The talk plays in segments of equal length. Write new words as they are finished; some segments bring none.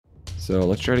So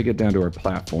let's try to get down to our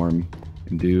platform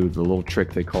and do the little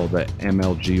trick they call the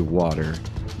MLG water.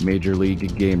 Major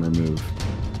League Gamer move.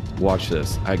 Watch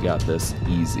this. I got this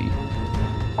easy.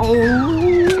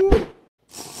 Oh!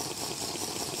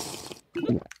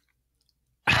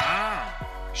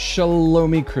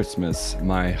 Shalomie Christmas,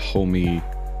 my homie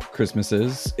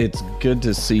Christmases. It's good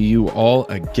to see you all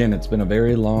again. It's been a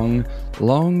very long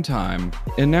time.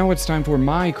 And now it's time for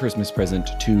my Christmas present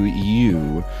to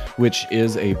you, which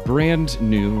is a brand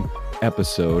new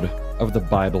episode of the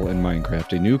Bible in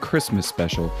Minecraft, a new Christmas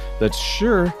special that's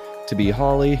sure to be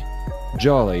holly,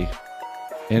 jolly,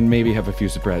 and maybe have a few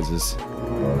surprises.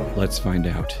 Let's find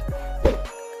out.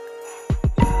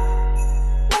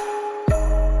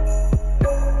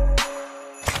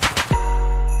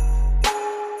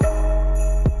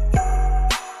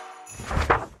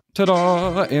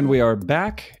 Ta-da! And we are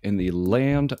back in the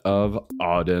land of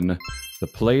Auden, the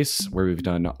place where we've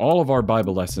done all of our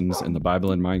Bible lessons in the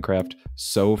Bible in Minecraft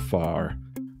so far.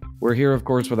 We're here, of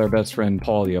course, with our best friend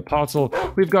Paul the Apostle.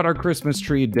 We've got our Christmas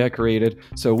tree decorated,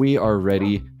 so we are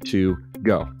ready to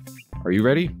go. Are you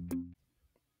ready?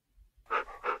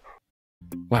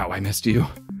 Wow, I missed you.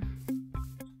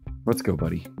 Let's go,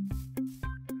 buddy.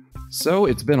 So,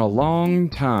 it's been a long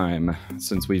time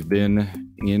since we've been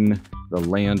in the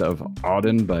land of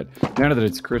Auden, but now that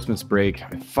it's Christmas break,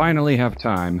 I finally have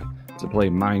time to play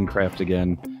Minecraft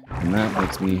again, and that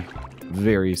makes me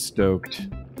very stoked.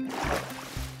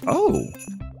 Oh,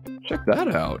 check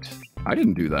that out. I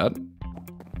didn't do that.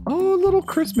 Oh, little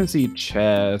Christmassy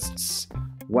chests.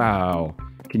 Wow.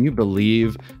 Can you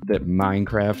believe that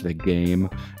Minecraft, the game,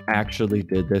 actually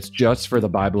did this just for the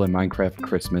Bible and Minecraft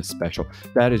Christmas special?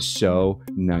 That is so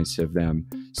nice of them.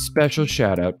 Special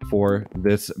shout out for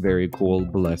this very cool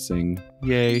blessing.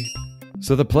 Yay.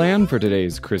 So the plan for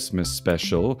today's Christmas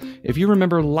special, if you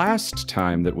remember last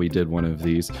time that we did one of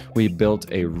these, we built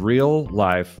a real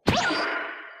life...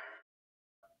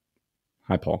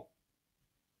 Hi, Paul.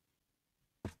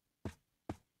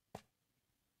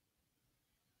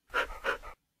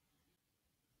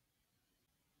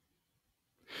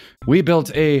 We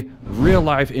built a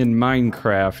real-life in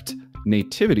Minecraft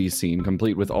nativity scene,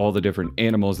 complete with all the different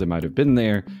animals that might have been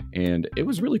there, and it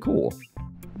was really cool.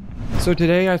 So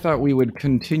today I thought we would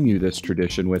continue this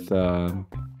tradition with,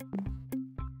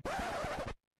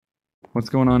 what's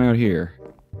going on out here?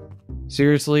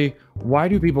 Seriously, why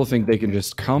do people think they can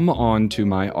just come on to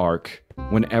my ark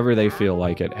whenever they feel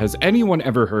like it? Has anyone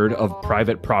ever heard of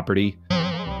private property?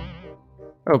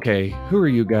 Okay, who are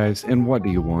you guys, and what do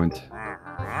you want?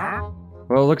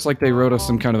 Well, it looks like they wrote us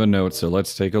some kind of a note, so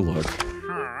let's take a look.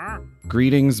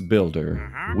 Greetings, Builder.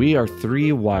 We are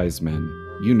 3 wise men.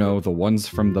 You know, the ones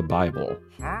from the Bible.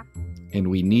 And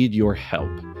we need your help.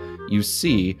 You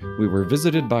see, we were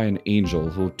visited by an angel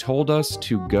who told us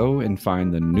to go and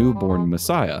find the newborn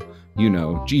Messiah. You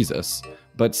know, Jesus.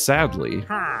 But sadly,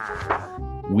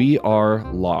 we are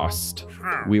lost.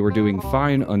 We were doing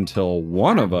fine until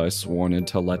one of us wanted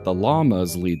to let the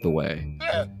llamas lead the way.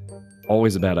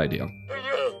 Always a bad idea.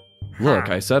 Look,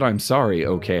 I said I'm sorry,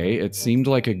 okay? It seemed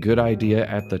like a good idea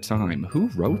at the time. Who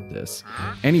wrote this?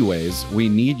 Anyways, we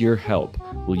need your help.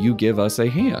 Will you give us a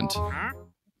hand?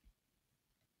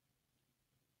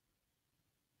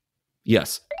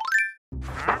 Yes.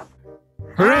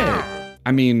 Hooray!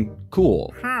 I mean,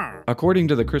 cool. According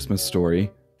to the Christmas story,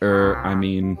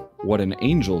 what an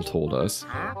angel told us,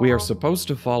 we are supposed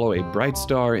to follow a bright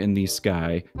star in the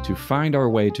sky to find our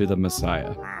way to the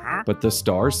Messiah. But the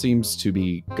star seems to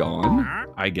be gone,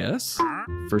 I guess,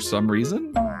 for some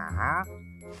reason.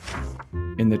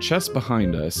 In the chest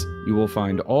behind us, you will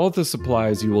find all the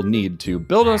supplies you will need to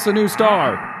build us a new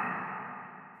star!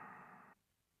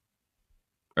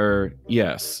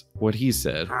 Yes, what he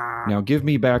said. Now give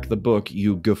me back the book,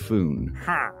 you guffoon.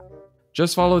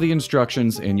 Just follow the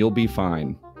instructions and you'll be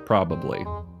fine. Probably.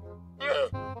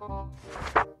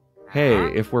 Hey,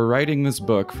 if we're writing this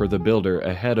book for the builder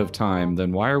ahead of time,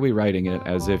 then why are we writing it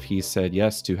as if he said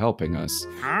yes to helping us?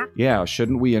 Yeah,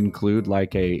 shouldn't we include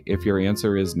like a, if your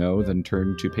answer is no, then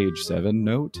turn to page 7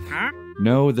 note?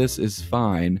 No, this is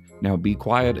fine. Now be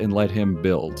quiet and let him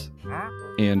build.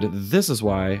 And this is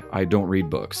why I don't read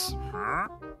books.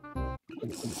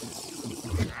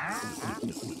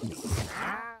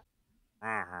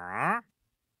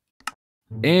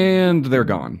 And they're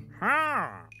gone.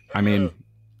 I mean,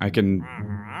 I can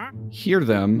hear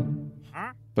them,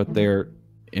 but they're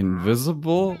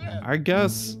invisible, I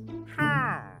guess?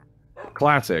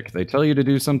 Classic. They tell you to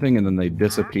do something and then they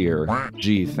disappear.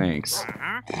 Gee, thanks.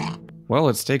 Well,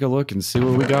 let's take a look and see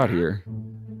what we got here.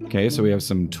 Okay, so we have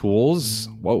some tools.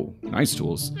 Whoa, nice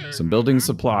tools. Some building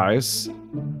supplies.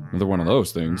 Another one of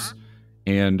those things.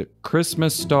 and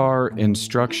Christmas Star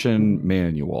Instruction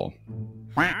Manual.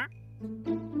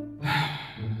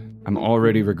 I'm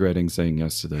already regretting saying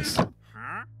yes to this.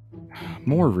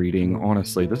 More reading,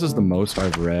 honestly. This is the most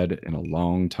I've read in a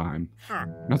long time.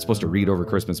 I'm not supposed to read over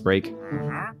Christmas break.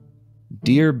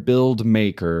 Dear Build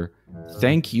Maker,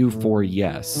 thank you for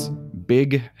yes.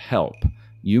 Big help.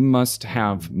 You must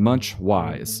have much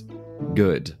wise.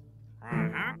 Good.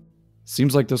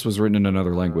 Seems like this was written in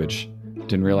another language.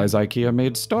 Didn't realize IKEA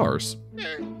made stars.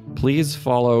 Please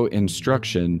follow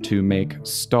instruction to make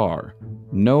star.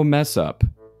 No mess up.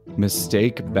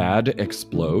 Mistake bad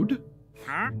explode?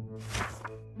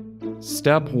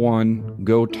 Step 1.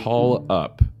 Go tall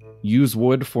up. Use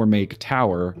wood for make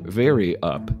tower. Very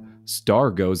up. Star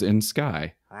goes in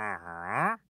sky.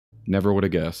 Never would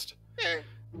have guessed.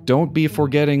 Don't be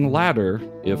forgetting ladder.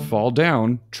 If fall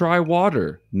down, try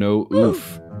water. No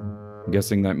oof. I'm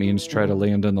guessing that means try to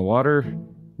land in the water,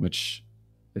 which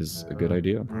is a good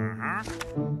idea.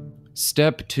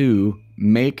 Step 2.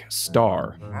 Make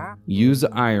star. Use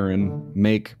iron.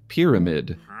 Make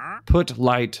pyramid. Put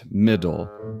light middle.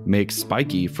 Make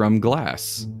spiky from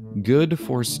glass. Good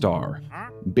for star.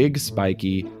 Big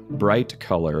spiky. Bright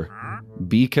color.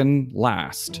 Beacon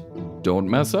last. Don't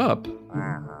mess up.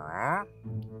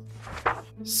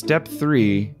 Step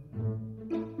 3.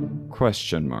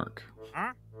 Question mark.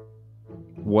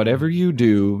 Whatever you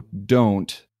do,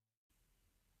 don't.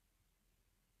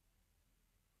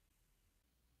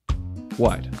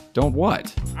 What? Don't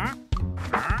what?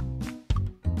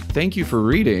 Thank you for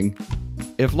reading.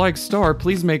 If like star,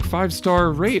 please make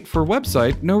 5-star rate for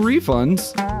website. No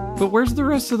refunds. But where's the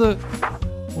rest of the...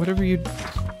 Whatever you...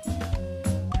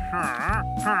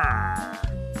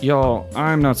 Y'all,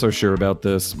 I'm not so sure about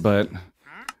this, but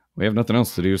we have nothing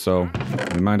else to do, so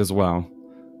we might as well.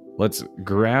 Let's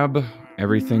grab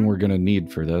everything we're gonna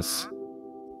need for this.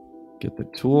 Get the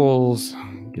tools,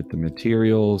 get the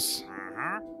materials.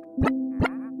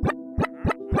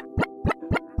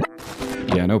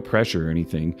 Yeah, no pressure or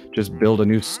anything. Just build a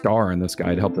new star in the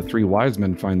sky to help the 3 wise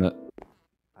men find the...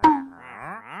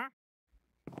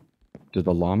 Did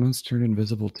the llamas turn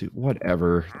invisible too?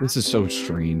 Whatever. This is so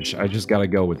strange. I just gotta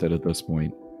go with it at this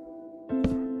point.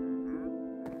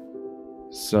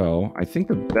 So, I think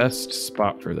the best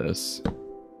spot for this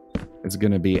is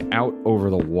gonna be out over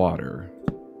the water.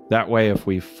 That way, if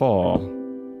we fall,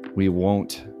 we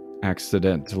won't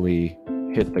accidentally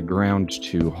hit the ground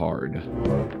too hard.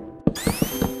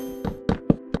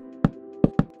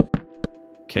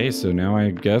 Okay, so now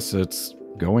I guess it's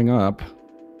going up.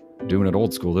 Doing it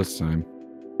old school this time.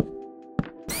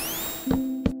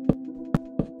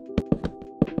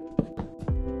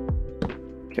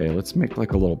 Okay, let's make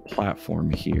like a little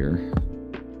platform here.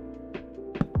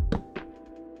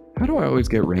 How do I always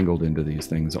get wrangled into these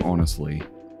things, honestly?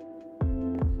 I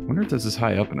wonder if this is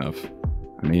high up enough.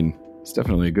 I mean, it's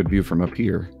definitely a good view from up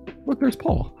here. Look, there's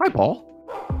Paul. Hi, Paul.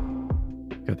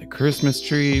 Got the Christmas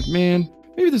tree. Man,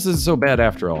 maybe this isn't so bad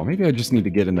after all. Maybe I just need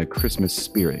to get in the Christmas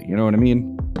spirit. You know what I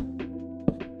mean?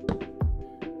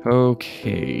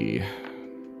 Okay.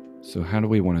 So how do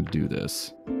we want to do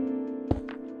this?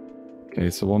 Okay,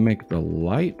 so we'll make the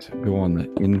light go on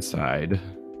the inside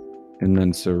and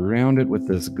then surround it with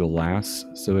this glass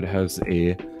so it has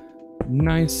a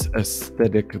nice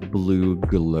aesthetic blue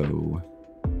glow.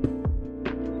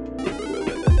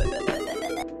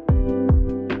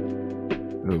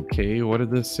 Okay, what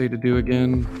did this say to do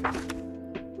again?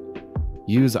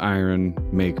 Use iron,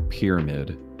 make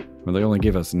pyramid. Well, they only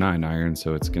give us 9 iron,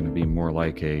 so it's going to be more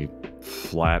like a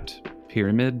flat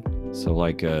pyramid. So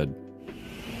like a...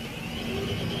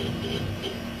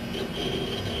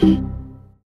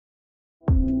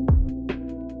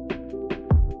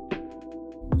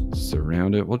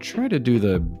 Surround it. We'll try to do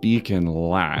the beacon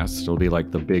last. It'll be like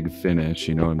the big finish,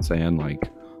 you know what I'm saying?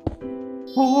 Like...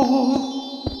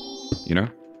 Oh, you know?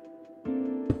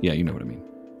 Yeah, you know what I mean.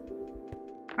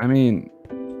 I mean,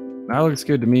 that looks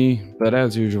good to me, but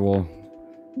as usual,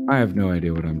 I have no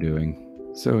idea what I'm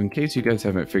doing. So in case you guys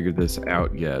haven't figured this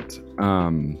out yet, I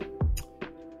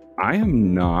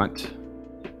am not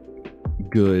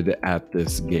good at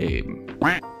this game.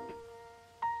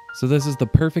 So this is the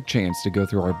perfect chance to go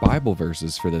through our Bible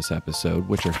verses for this episode,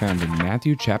 which are found in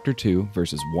Matthew chapter 2,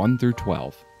 verses 1 through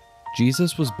 12.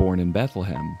 Jesus was born in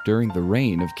Bethlehem during the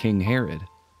reign of King Herod.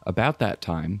 About that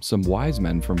time, some wise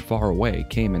men from far away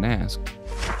came and asked,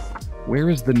 "Where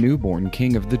is the newborn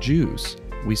King of the Jews?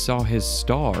 We saw his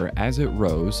star as it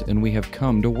rose, and we have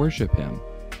come to worship him."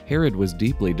 Herod was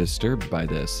deeply disturbed by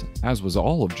this, as was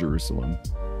all of Jerusalem.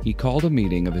 He called a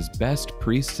meeting of his best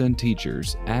priests and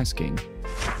teachers, asking,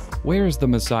 "Where is the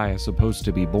Messiah supposed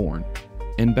to be born?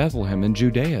 "In Bethlehem in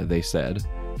Judea," they said,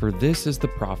 "for this is the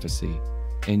prophecy.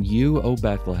 And you, O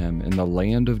Bethlehem, in the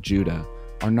land of Judah,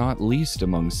 are not least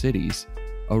among cities.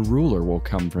 A ruler will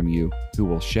come from you who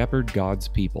will shepherd God's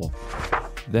people."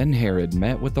 Then Herod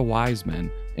met with the wise men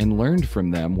and learned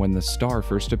from them when the star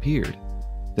first appeared.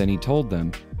 Then he told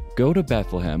them, "Go to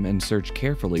Bethlehem and search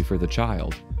carefully for the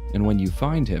child, and when you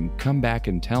find him, come back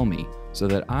and tell me, so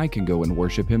that I can go and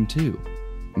worship him too."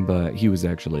 But he was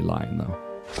actually lying, though.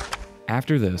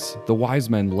 After this, the wise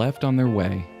men left on their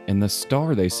way, and the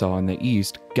star they saw in the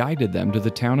east guided them to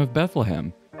the town of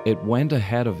Bethlehem. It went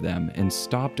ahead of them and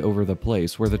stopped over the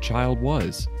place where the child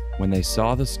was. When they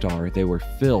saw the star, they were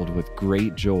filled with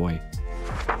great joy.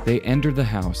 They entered the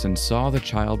house and saw the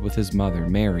child with his mother,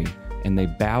 Mary, and they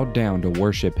bowed down to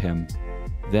worship him.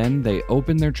 Then they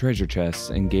opened their treasure chests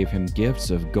and gave him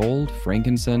gifts of gold,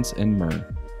 frankincense, and myrrh.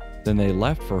 Then they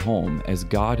left for home, as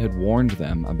God had warned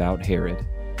them about Herod.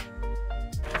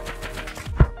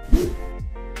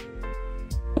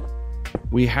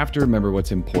 We have to remember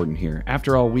what's important here.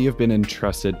 After all, we have been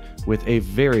entrusted with a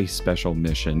very special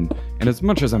mission, and as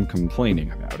much as I'm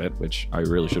complaining about it, which I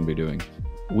really shouldn't be doing,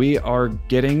 we are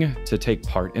getting to take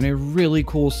part in a really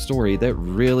cool story that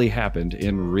really happened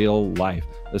in real life.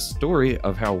 The story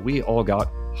of how we all got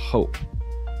hope.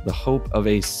 The hope of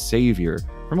a savior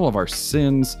from all of our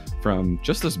sins, from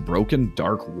just this broken,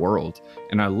 dark world.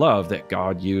 And I love that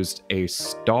God used a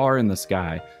star in the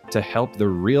sky to help the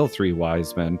real three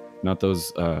wise men, not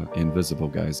those invisible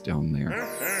guys down there,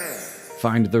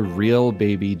 find the real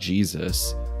baby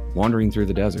Jesus wandering through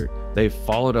the desert. They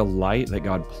followed a light that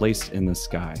God placed in the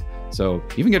sky. So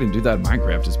even getting to do that in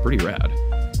Minecraft is pretty rad.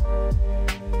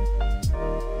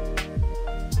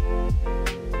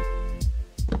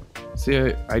 See,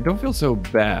 I don't feel so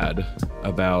bad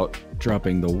about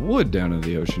dropping the wood down into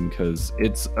the ocean because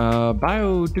it's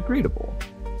biodegradable.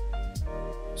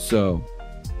 So,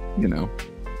 you know,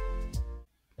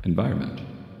 environment.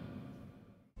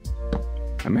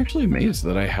 I'm actually amazed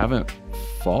that I haven't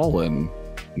fallen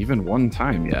even one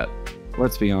time yet.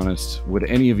 Let's be honest, would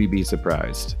any of you be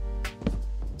surprised?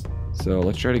 So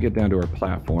let's try to get down to our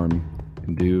platform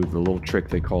and do the little trick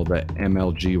they call the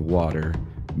MLG water,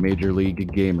 Major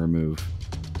League Gamer move.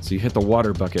 So you hit the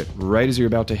water bucket right as you're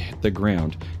about to hit the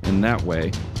ground, and that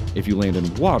way, if you land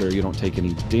in water, you don't take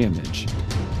any damage.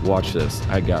 Watch this,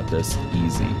 I got this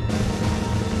easy.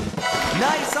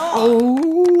 Nice on!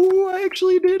 Oh, I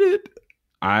actually did it!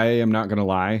 I am not gonna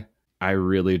lie, I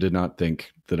really did not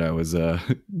think that I was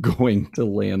going to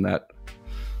land that.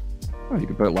 Oh, you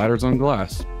can put ladders on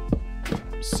glass.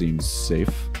 Seems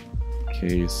safe.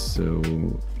 Okay, so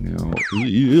now,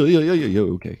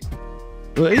 okay.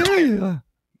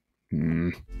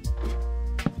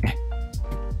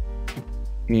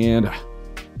 And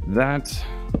that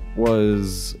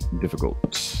was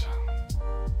difficult.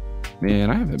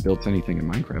 Man, I haven't built anything in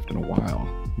Minecraft in a while.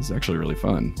 This is actually really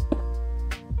fun.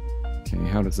 Okay,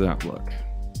 how does that look?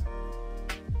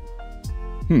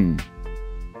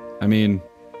 I mean,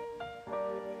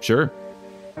 sure.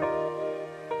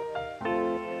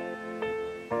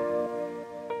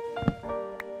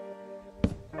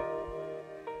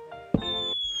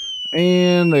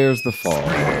 And there's the fall.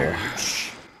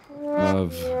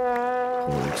 Of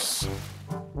course.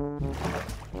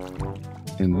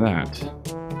 And that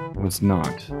was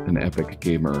not an epic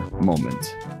gamer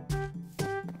moment.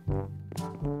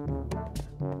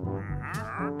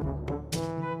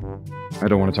 I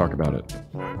don't want to talk about it.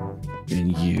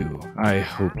 And you, I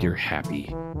hope you're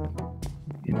happy.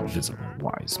 Invisible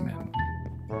wise men.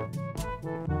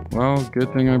 Well,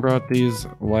 good thing I brought these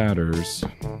ladders.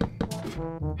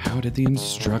 How did the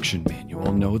instruction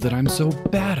manual know that I'm so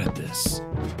bad at this?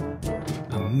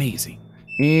 Amazing.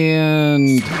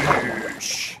 And...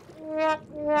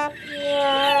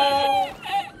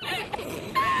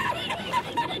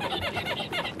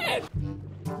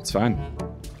 It's fine.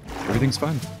 Everything's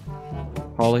fine.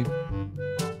 Holly,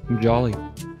 I'm jolly.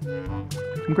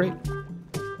 I'm great.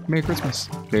 Merry Christmas.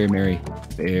 Very merry.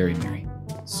 Very merry.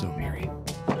 So merry.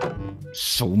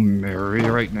 So merry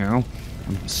right now.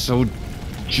 I'm so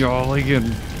jolly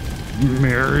and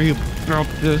merry about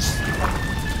this.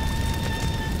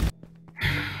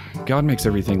 God makes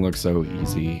everything look so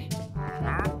easy.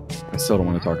 I still don't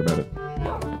want to talk about it.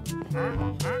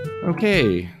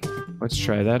 Okay, let's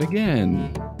try that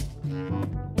again.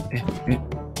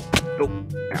 Oh,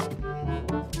 ow.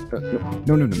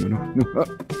 No.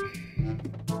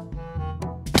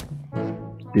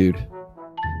 Dude.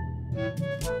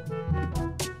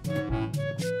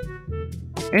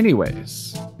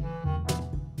 Anyways.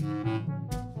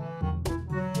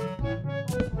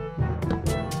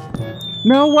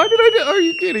 No, why did I do? Are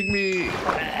you kidding me?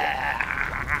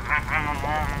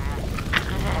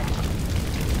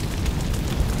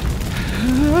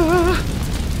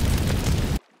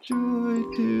 Joy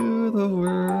to the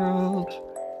world.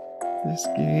 This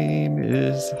game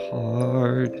is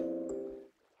hard.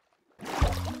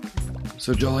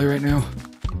 So jolly right now.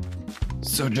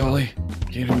 So jolly.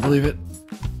 Can't even believe it.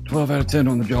 12 out of 10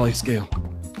 on the jolly scale.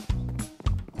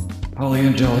 Holly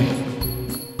and jelly.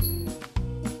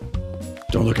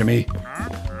 Don't look at me.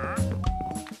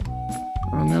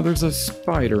 Oh, now there's a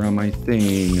spider on my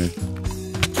thing.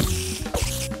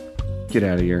 Get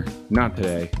out of here. Not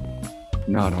today.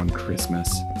 Not on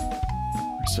Christmas.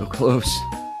 We're so close.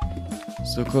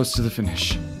 So close to the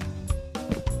finish.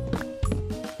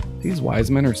 These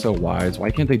wise men are so wise.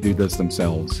 Why can't they do this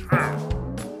themselves?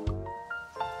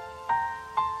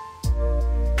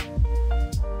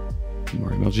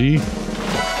 More MLG.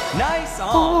 Nice on!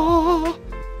 Oh,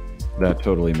 that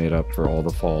totally made up for all the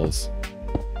falls.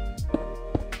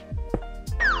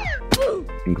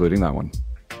 Including that one.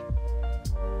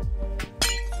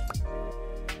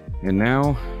 And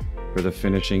now, for the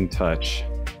finishing touch.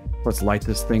 Let's light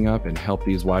this thing up and help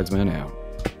these wise men out.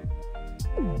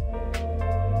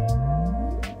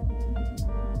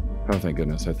 Oh, thank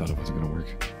goodness. I thought it wasn't going to work.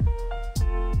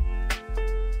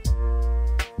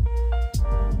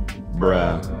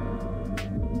 Bruh.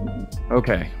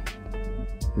 Okay.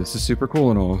 This is super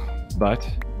cool and all, but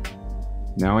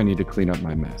now I need to clean up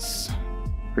my mess.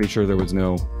 Pretty sure there was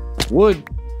no wood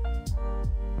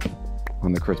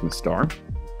on the Christmas star.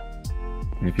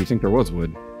 And if you think there was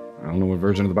wood, I don't know what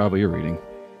version of the Bible you're reading.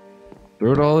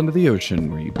 Throw it all into the ocean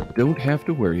where you don't have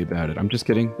to worry about it. I'm just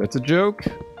kidding. That's a joke.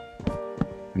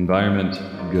 Environment,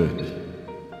 good.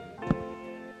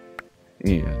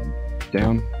 And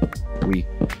down we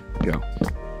go.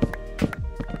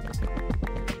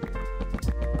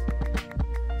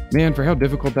 Man, for how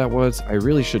difficult that was, I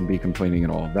really shouldn't be complaining at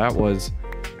all. That was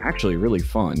actually really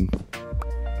fun.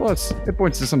 Plus, it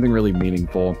points to something really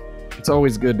meaningful. It's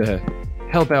always good to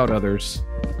help out others,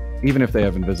 even if they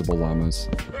have invisible llamas.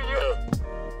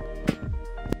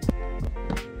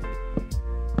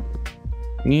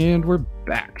 And we're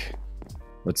back.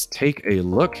 Let's take a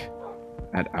look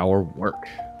at our work.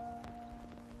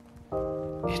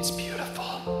 It's beautiful.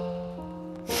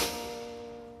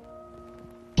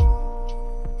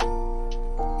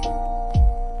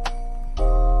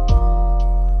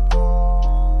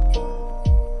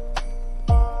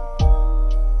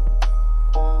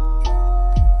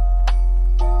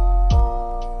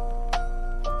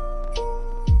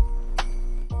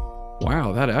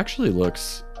 Wow, that actually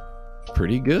looks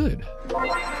pretty good.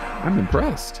 I'm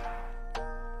impressed.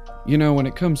 You know, when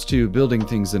it comes to building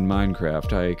things in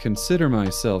Minecraft, I consider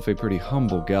myself a pretty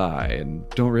humble guy and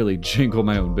don't really jingle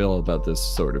my own bell about this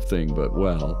sort of thing, but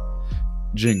well,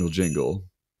 jingle jingle.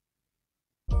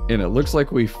 And it looks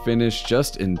like we finished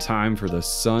just in time for the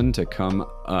sun to come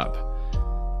up.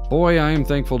 Boy, I am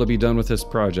thankful to be done with this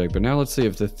project, but now let's see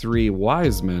if the three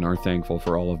wise men are thankful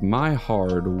for all of my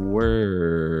hard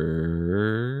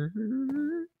work.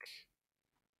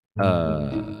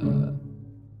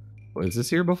 Was this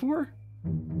here before?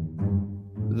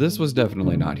 This was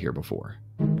definitely not here before.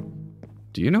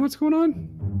 Do you know what's going on?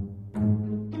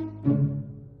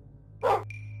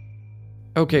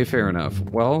 Okay, fair enough.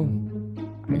 Well,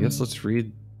 I guess let's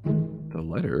read the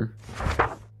letter.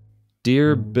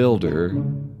 Dear Builder,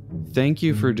 thank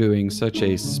you for doing such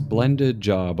a splendid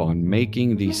job on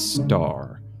making the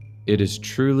star. It is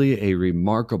truly a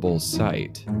remarkable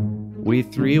sight. We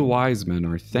three wise men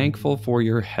are thankful for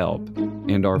your help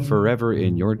and are forever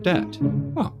in your debt.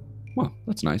 Oh, well,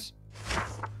 that's nice.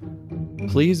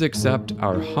 Please accept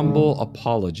our humble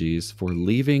apologies for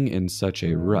leaving in such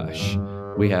a rush.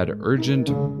 We had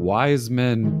urgent wise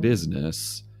men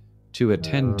business to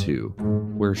attend to.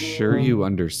 We're sure you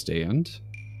understand.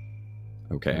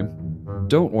 Okay.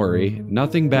 Don't worry,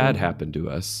 nothing bad happened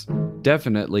to us.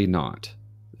 Definitely not.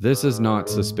 This is not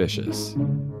suspicious.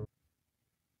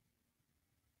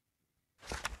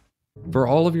 For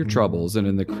all of your troubles and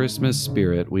in the Christmas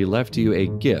spirit, we left you a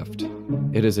gift.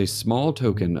 It is a small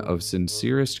token of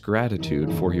sincerest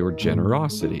gratitude for your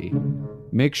generosity.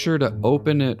 Make sure to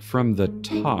open it from the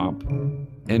top.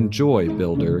 Enjoy,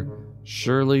 Builder.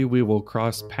 Surely we will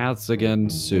cross paths again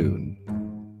soon.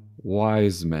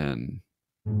 Wise men.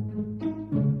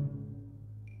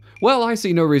 Well, I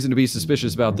see no reason to be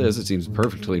suspicious about this. It seems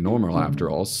perfectly normal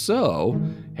after all. So,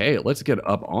 hey, let's get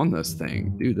up on this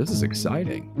thing. Dude, this is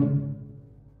exciting.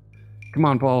 Come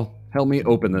on, Paul. Help me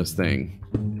open this thing.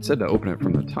 It said to open it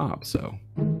from the top, so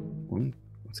well,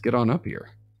 let's get on up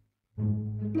here.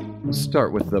 Let's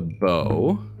start with the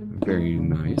bow. Very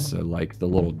nice. I like the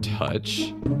little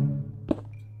touch.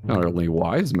 Not only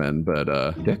wise men, but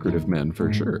decorative men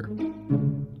for sure.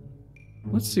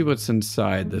 Let's see what's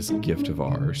inside this gift of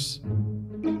ours.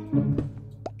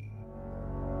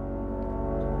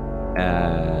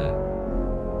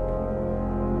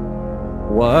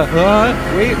 What?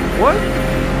 Wait, what?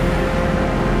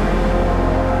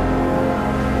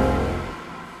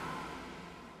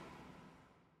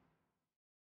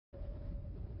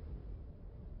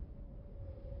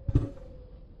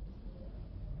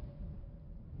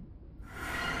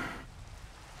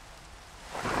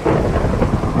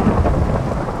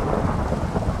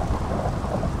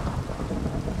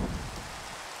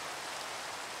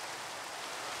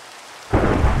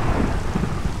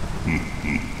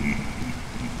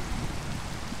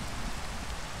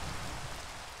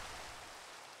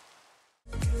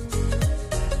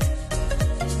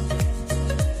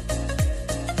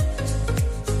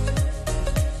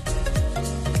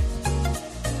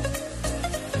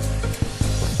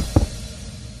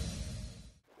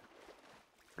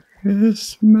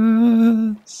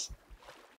 Christmas